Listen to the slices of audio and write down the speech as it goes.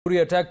Uri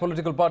attack.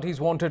 Political parties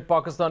wanted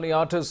Pakistani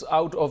artists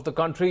out of the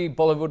country.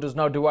 Bollywood is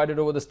now divided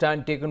over the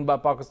stand taken by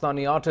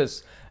Pakistani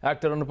artists.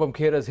 Actor Anupam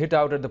Kher has hit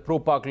out at the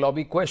pro-Pak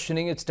lobby,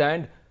 questioning its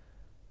stand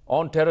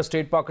on terror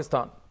state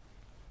Pakistan.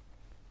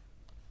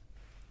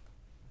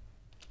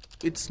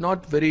 It's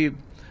not very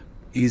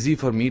easy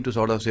for me to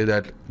sort of say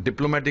that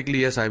diplomatically.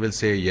 Yes, I will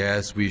say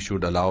yes, we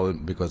should allow,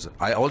 because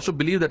I also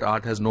believe that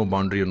art has no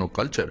boundary or no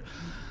culture.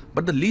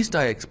 But the least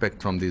I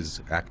expect from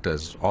these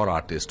actors or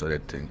artists or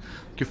anything,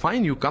 okay,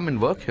 fine, you come and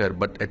work here,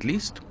 but at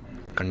least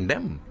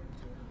condemn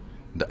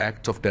the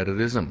acts of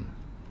terrorism.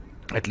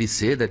 At least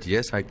say that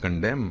yes, I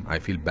condemn, I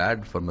feel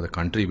bad for the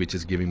country which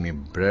is giving me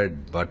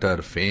bread,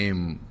 butter,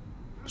 fame,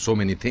 so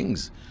many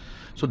things.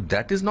 So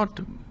that is not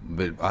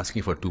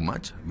asking for too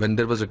much. When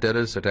there was a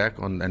terrorist attack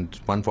and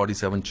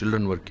 147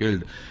 children were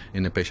killed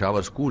in a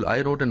Peshawar school,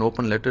 I wrote an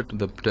open letter to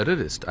the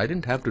terrorist. I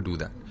didn't have to do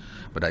that.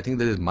 But I think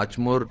there is much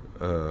more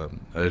a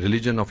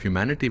religion of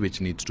humanity which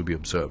needs to be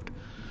observed.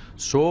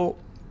 So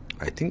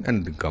I think,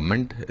 and the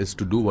government is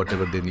to do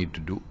whatever they need to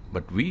do.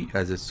 But we,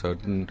 as a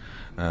certain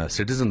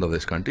citizen of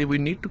this country, we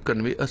need to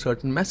convey a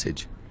certain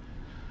message.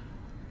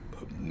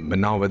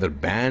 Now, whether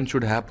ban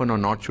should happen or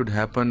not should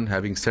happen,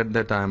 having said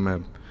that, I'm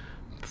a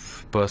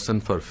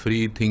person for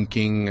free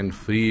thinking and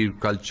free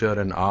culture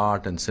and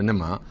art and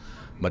cinema,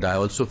 but I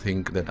also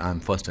think that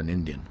I'm first an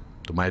Indian.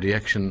 So my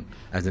reaction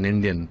as an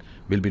Indian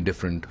will be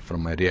different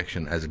from my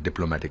reaction as a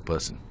diplomatic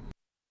person.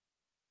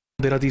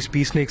 There are these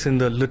peaceniks in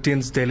the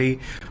Lutyens, Delhi,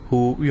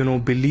 who,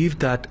 believe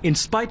that in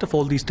spite of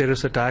all these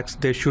terrorist attacks,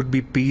 there should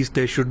be peace,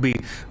 there should be,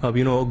 a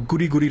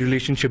goody-goody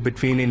relationship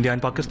between India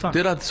and Pakistan.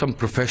 There are some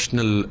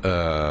professional,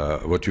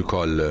 what you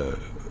call,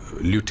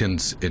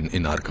 Lutyens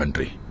in our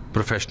country.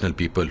 Professional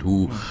people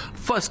who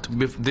first,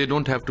 they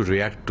don't have to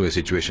react to a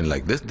situation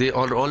like this. They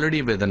are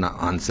already with an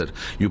answer.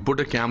 You put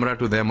a camera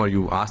to them or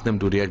you ask them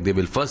to react, they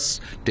will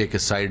first take a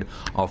side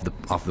of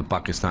the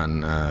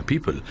Pakistan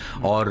people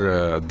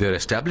or their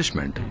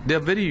establishment. They are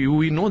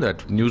we know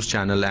that news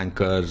channel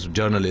anchors,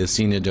 journalists,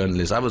 senior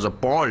journalists. I was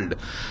appalled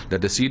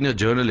that a senior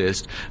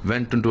journalist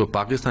went into a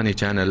Pakistani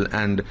channel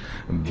and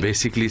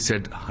basically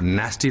said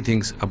nasty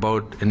things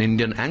about an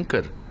Indian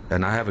anchor.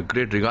 And I have a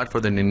great regard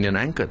for the Indian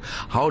anchor.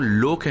 How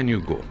low can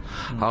you go?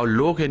 How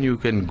low can you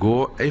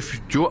go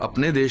if जो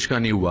अपने देश का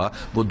नहीं हुआ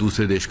वो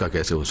दूसरे देश का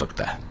कैसे हो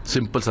सकता है?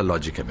 Simple सा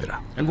logic है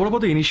मेरा. And what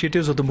about the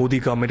initiatives of the Modi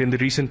government in the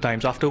recent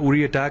times? After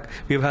Uri attack,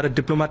 we've had a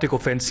diplomatic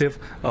offensive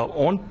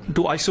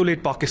to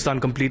isolate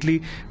Pakistan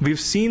completely. We've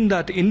seen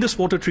that Indus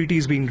Water Treaty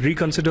is being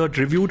reconsidered,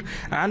 reviewed,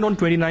 and on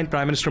 29th,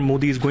 Prime Minister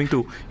Modi is going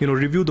to,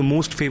 review the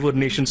most favored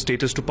nation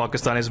status to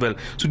Pakistan as well.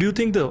 So do you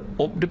think the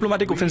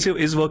diplomatic offensive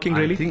is working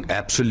really? I think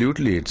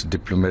absolutely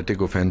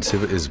diplomatic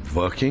offensive is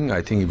working.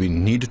 I think we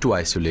need to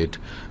isolate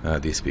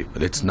these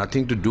people. It's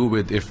nothing to do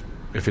with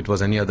if it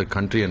was any other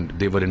country and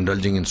they were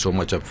indulging in so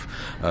much of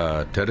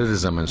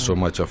terrorism and so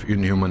much of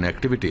inhuman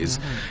activities.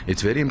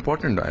 It's very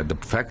important. The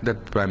fact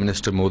that Prime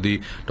Minister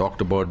Modi talked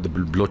about the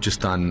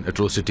Balochistan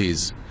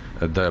atrocities,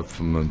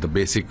 the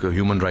basic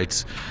human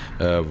rights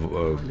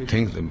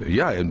thing.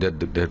 Yeah,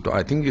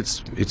 I think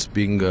it's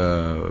being.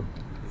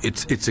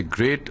 It's a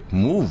great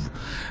move.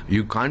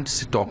 You can't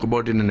talk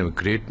about it in a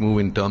great move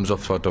in terms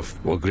of sort of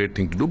a great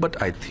thing to do, but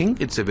I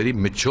think it's a very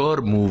mature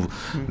move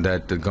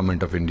that the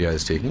government of India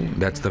is taking.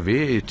 That's the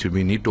way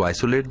we need to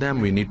isolate them.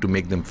 We need to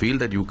make them feel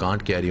that you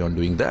can't carry on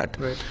doing that.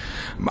 Right.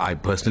 I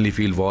personally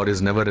feel war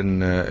is never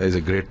is a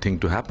great thing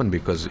to happen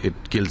because it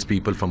kills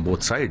people from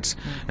both sides,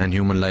 and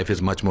human life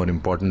is much more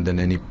important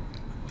than any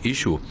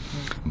issue.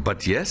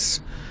 But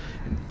yes,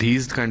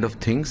 these kind of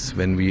things,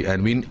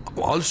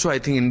 also I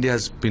think India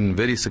has been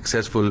very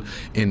successful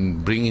in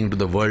bringing to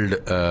the world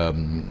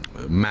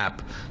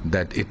map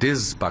that it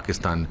is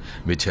Pakistan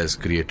which has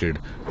created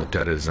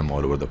terrorism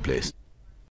all over the place.